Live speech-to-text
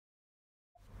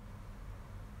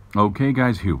Okay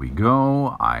guys, here we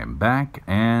go. I am back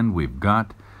and we've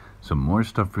got some more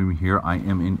stuff from here. I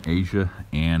am in Asia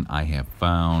and I have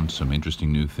found some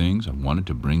interesting new things. I wanted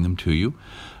to bring them to you.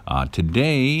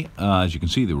 Today, as you can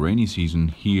see, the rainy season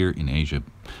here in Asia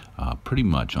pretty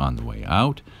much on the way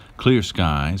out. Clear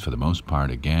skies for the most part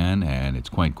again, and it's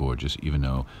quite gorgeous, even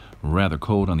though rather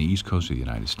cold on the east coast of the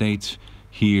United States.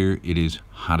 Here it is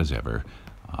hot as ever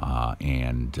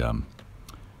and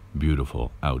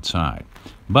beautiful outside.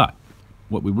 But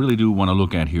what we really do want to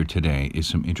look at here today is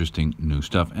some interesting new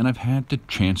stuff, and I've had the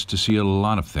chance to see a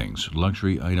lot of things: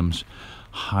 luxury items,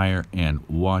 higher-end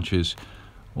watches,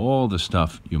 all the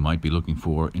stuff you might be looking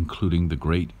for, including the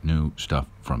great new stuff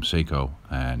from Seiko.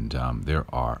 And there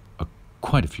are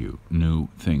quite a few new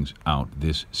things out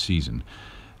this season,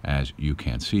 as you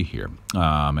can see here.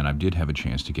 And I did have a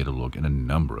chance to get a look at a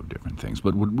number of different things.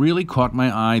 But what really caught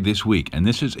my eye this week, and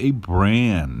this is a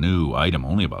brand new item,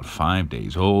 only about 5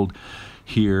 days old,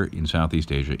 here in Southeast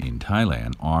Asia, in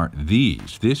Thailand, are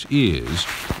these. This is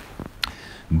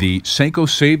the Seiko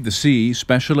Save the Sea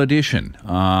Special Edition,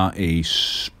 a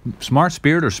Smart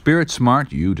Spirit or Spirit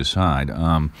Smart, you decide,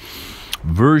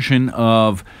 version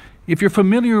of, if you're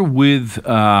familiar with,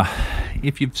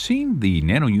 if you've seen the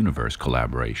Nano Universe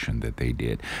collaboration that they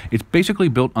did, it's basically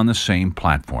built on the same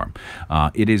platform.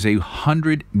 It is a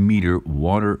 100-meter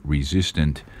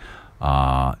water-resistant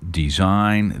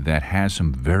design that has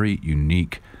some very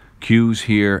unique cues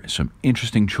here, some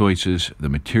interesting choices. The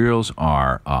materials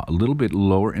are a little bit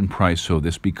lower in price, so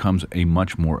this becomes a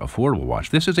much more affordable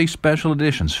watch. This is a special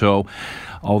edition, so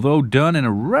although done in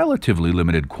a relatively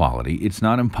limited quality, it's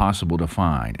not impossible to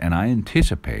find, and I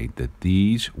anticipate that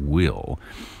these will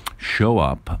show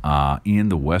up in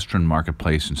the Western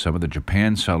marketplace and some of the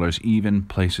Japan sellers, even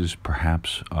places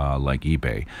perhaps like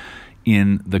eBay,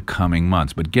 in the coming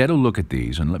months. But get a look at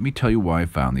these, and let me tell you why I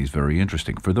found these very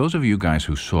interesting. For those of you guys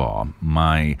who saw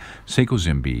my Seiko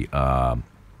Zimbi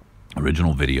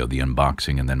original video, the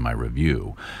unboxing, and then my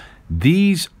review,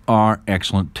 these are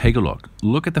excellent. Take a look.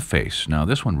 Look at the face. Now,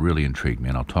 this one really intrigued me,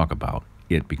 and I'll talk about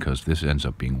it because this ends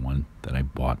up being one that I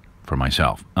bought for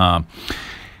myself.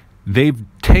 They've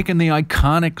taken the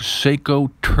iconic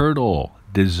Seiko turtle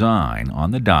design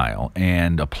on the dial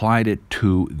and applied it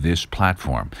to this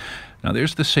platform. Now,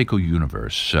 there's the Seiko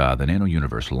Universe, the Nano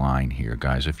Universe line here,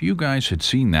 guys. If you guys had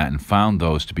seen that and found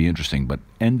those to be interesting, but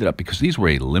ended up, because these were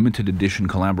a limited edition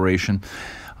collaboration,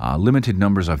 limited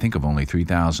numbers, I think, of only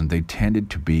 3,000, they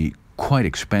tended to be quite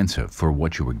expensive for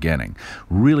what you were getting.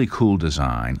 Really cool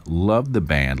design. Love the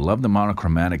band. Love the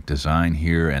monochromatic design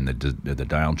here and the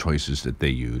dial choices that they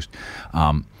used.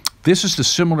 This is the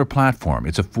similar platform.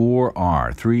 It's a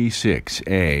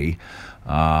 4R36A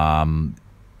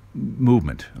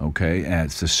movement, okay? And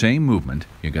it's the same movement.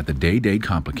 You've got the day-date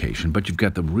complication, but you've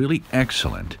got the really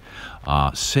excellent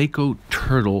Seiko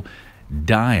Turtle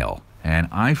dial. And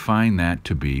I find that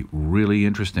to be really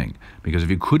interesting, because if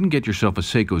you couldn't get yourself a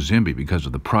Seiko Zimbi because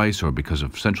of the price, or because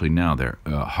of essentially now they're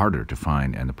harder to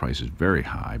find and the price is very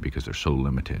high because they're so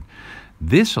limited,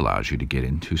 this allows you to get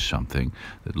into something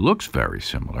that looks very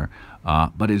similar,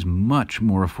 but is much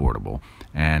more affordable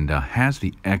and has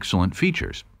the excellent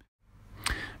features.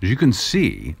 As you can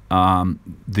see,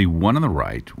 the one on the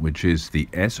right, which is the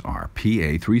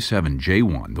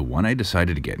SRPA37J1, the one I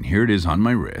decided to get, and here it is on my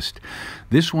wrist,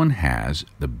 this one has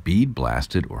the bead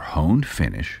blasted or honed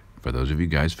finish, for those of you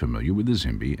guys familiar with the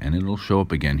Zimbi, and it'll show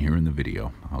up again here in the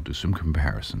video. I'll do some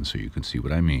comparisons so you can see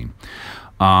what I mean.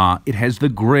 It has the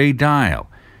gray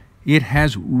dial. It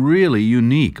has really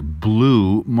unique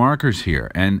blue markers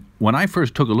here, and when I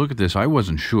first took a look at this, I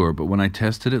wasn't sure, but when I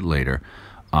tested it later,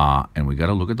 and we got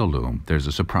to look at the lume, there's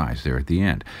a surprise there at the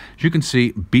end. As you can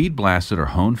see, bead blasted or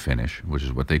honed finish, which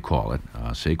is what they call it.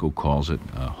 Seiko calls it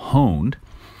honed.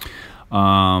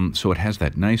 So it has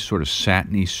that nice sort of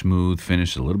satiny, smooth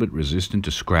finish, a little bit resistant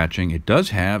to scratching. It does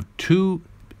have two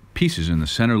pieces in the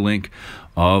center link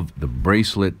of the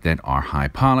bracelet that are high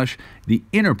polish. The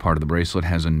inner part of the bracelet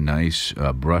has a nice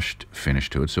brushed finish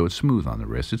to it, so it's smooth on the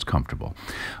wrist. It's comfortable.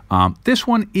 This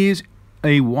one is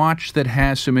a watch that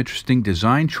has some interesting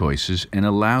design choices and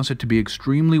allows it to be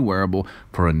extremely wearable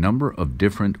for a number of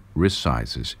different wrist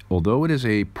sizes. Although it is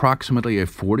approximately a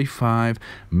 45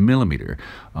 millimeter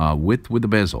width with the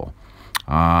bezel,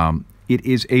 it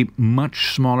is a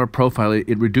much smaller profile.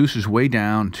 It reduces way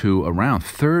down to around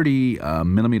 30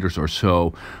 millimeters or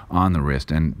so on the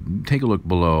wrist. And take a look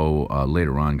below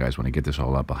later on, guys. When I get this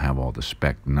all up, I'll have all the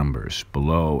spec numbers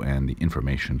below and the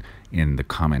information in the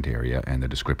comment area and the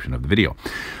description of the video.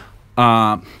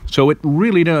 So it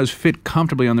really does fit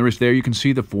comfortably on the wrist there. You can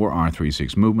see the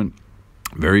 4R36 movement.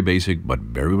 Very basic, but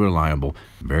very reliable,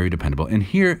 very dependable. And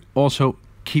here also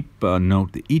keep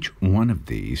note that each one of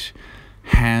these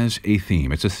has a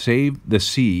theme. It's a Save the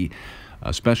Sea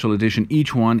special edition.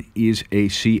 Each one is a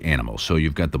sea animal. So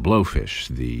you've got the blowfish,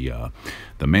 the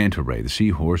manta ray, the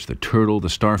seahorse, the turtle, the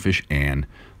starfish, and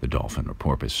the dolphin or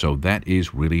porpoise. So that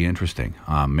is really interesting,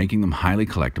 making them highly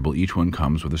collectible. Each one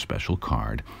comes with a special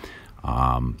card.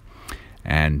 I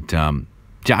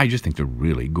just think they're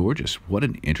really gorgeous. What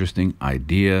an interesting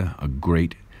idea, a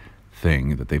great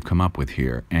thing that they've come up with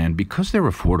here. And because they're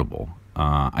affordable,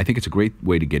 I think it's a great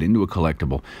way to get into a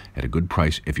collectible at a good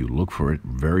price. If you look for it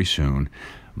very soon,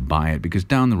 buy it, because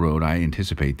down the road I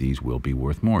anticipate these will be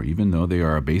worth more. Even though they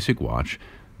are a basic watch,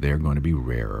 they're going to be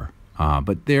rarer.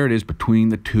 But there it is between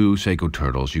the two Seiko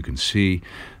turtles. You can see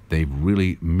they've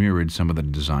really mirrored some of the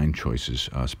design choices,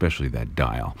 especially that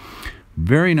dial.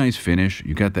 Very nice finish.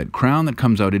 You got that crown that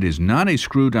comes out. It is not a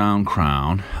screw-down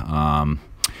crown.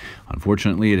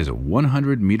 Unfortunately, it is a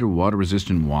 100-meter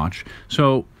water-resistant watch.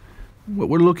 So what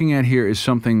we're looking at here is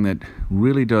something that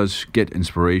really does get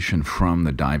inspiration from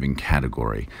the diving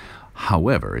category.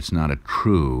 However, it's not a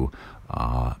true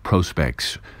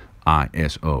Prospex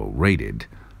ISO-rated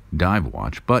dive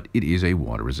watch, but it is a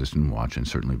water-resistant watch and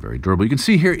certainly very durable. You can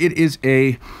see here it is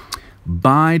a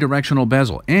bi-directional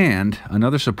bezel, and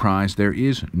another surprise, there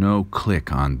is no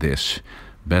click on this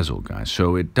bezel, guys.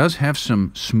 So it does have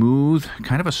some smooth,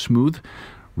 kind of a smooth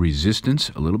resistance,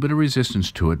 a little bit of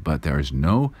resistance to it, but there is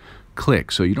no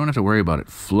click, so you don't have to worry about it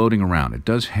floating around. It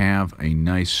does have a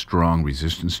nice strong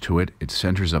resistance to it. It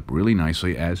centers up really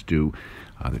nicely, as do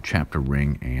the chapter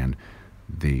ring and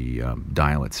the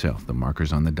dial itself, the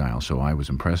markers on the dial. So I was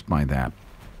impressed by that.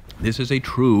 This is a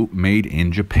true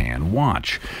made-in-Japan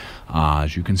watch.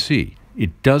 As you can see,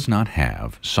 it does not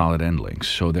have solid end links,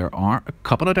 so there are a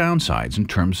couple of downsides in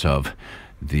terms of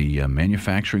the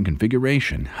manufacturing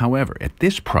configuration. However, at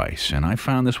this price, and I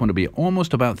found this one to be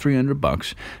almost about $300,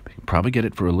 you can probably get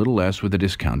it for a little less with the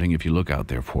discounting if you look out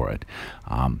there for it.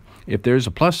 If there's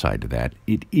a plus side to that,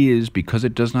 it is, because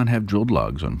it does not have drilled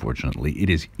lugs, unfortunately, it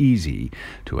is easy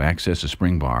to access a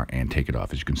spring bar and take it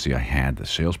off. As you can see, I had the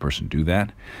salesperson do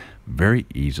that very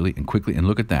easily and quickly. And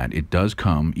look at that. It does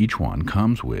come, each one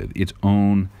comes with its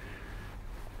own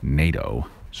NATO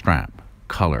strap,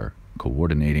 color,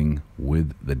 coordinating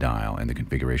with the dial and the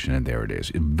configuration, and there it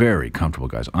is. Very comfortable,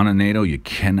 guys. On a NATO, you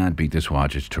cannot beat this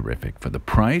watch. It's terrific. For the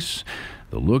price,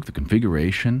 the look, the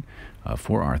configuration,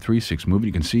 4R36 movement.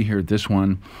 You can see here this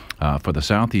one, for the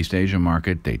Southeast Asia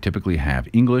market, they typically have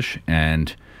English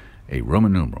and a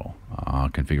Roman numeral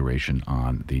configuration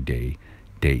on the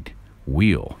day-date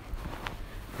wheel.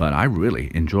 But I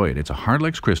really enjoy it. It's a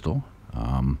Hardlex Crystal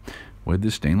with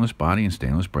the stainless body and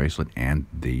stainless bracelet and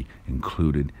the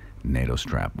included NATO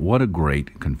strap. What a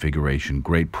great configuration,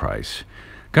 great price.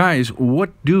 Guys,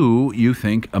 what do you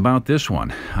think about this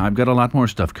one? I've got a lot more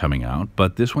stuff coming out,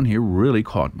 but this one here really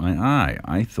caught my eye.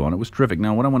 I thought it was terrific.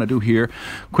 Now, what I want to do here,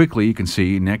 quickly, you can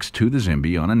see next to the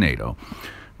Zimby on a NATO.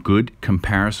 Good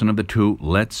comparison of the two.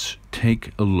 Let's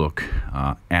take a look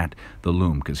at the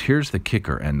lume, because here's the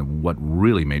kicker and what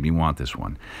really made me want this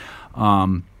one.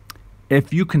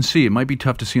 If you can see, it might be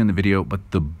tough to see on the video,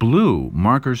 but the blue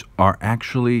markers are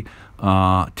actually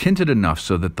tinted enough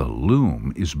so that the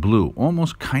lume is blue,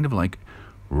 almost kind of like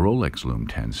Rolex lume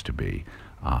tends to be.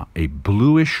 A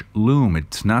bluish lume.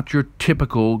 It's not your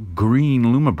typical green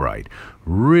Lumibrite.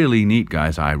 Really neat,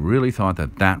 guys. I really thought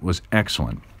that that was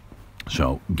excellent.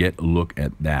 So get a look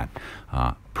at that.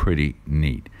 Pretty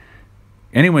neat.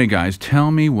 Anyway, guys,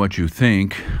 tell me what you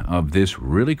think of this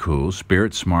really cool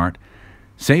Spirit Smart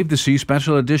Save the Sea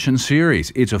Special Edition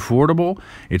series. It's affordable.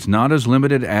 It's not as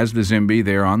limited as the Zimby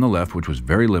there on the left, which was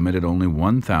very limited. Only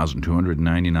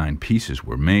 1,299 pieces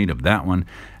were made of that one,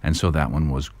 and so that one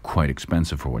was quite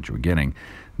expensive for what you were getting.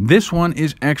 This one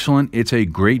is excellent. It's a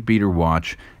great beater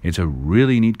watch. It's a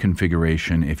really neat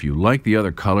configuration. If you like the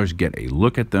other colors, get a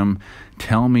look at them.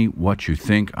 Tell me what you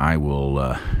think. I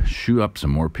will shoot up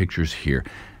some more pictures here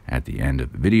at the end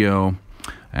of the video.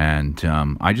 And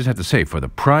I just have to say, for the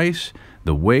price,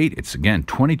 the weight, it's again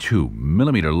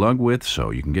 22mm lug width,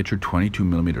 so you can get your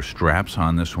 22mm straps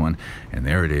on this one. And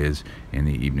there it is in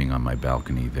the evening on my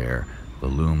balcony there. The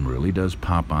lume really does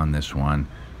pop on this one.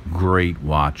 Great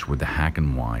watch with the hack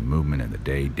and wind movement and the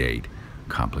day-date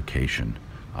complication.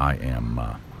 I am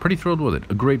pretty thrilled with it.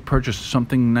 A great purchase,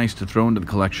 something nice to throw into the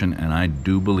collection, and I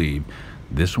do believe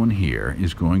this one here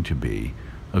is going to be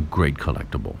a great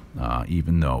collectible.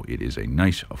 Even though it is a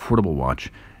nice, affordable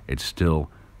watch, it's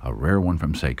still a rare one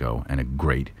from Seiko and a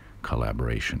great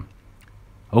collaboration.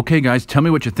 Okay, guys, tell me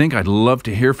what you think. I'd love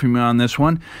to hear from you on this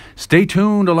one. Stay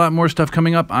tuned. A lot more stuff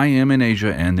coming up. I am in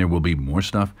Asia, and there will be more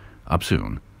stuff up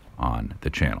soon on the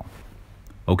channel.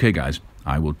 Okay, guys,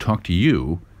 I will talk to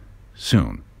you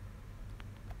soon.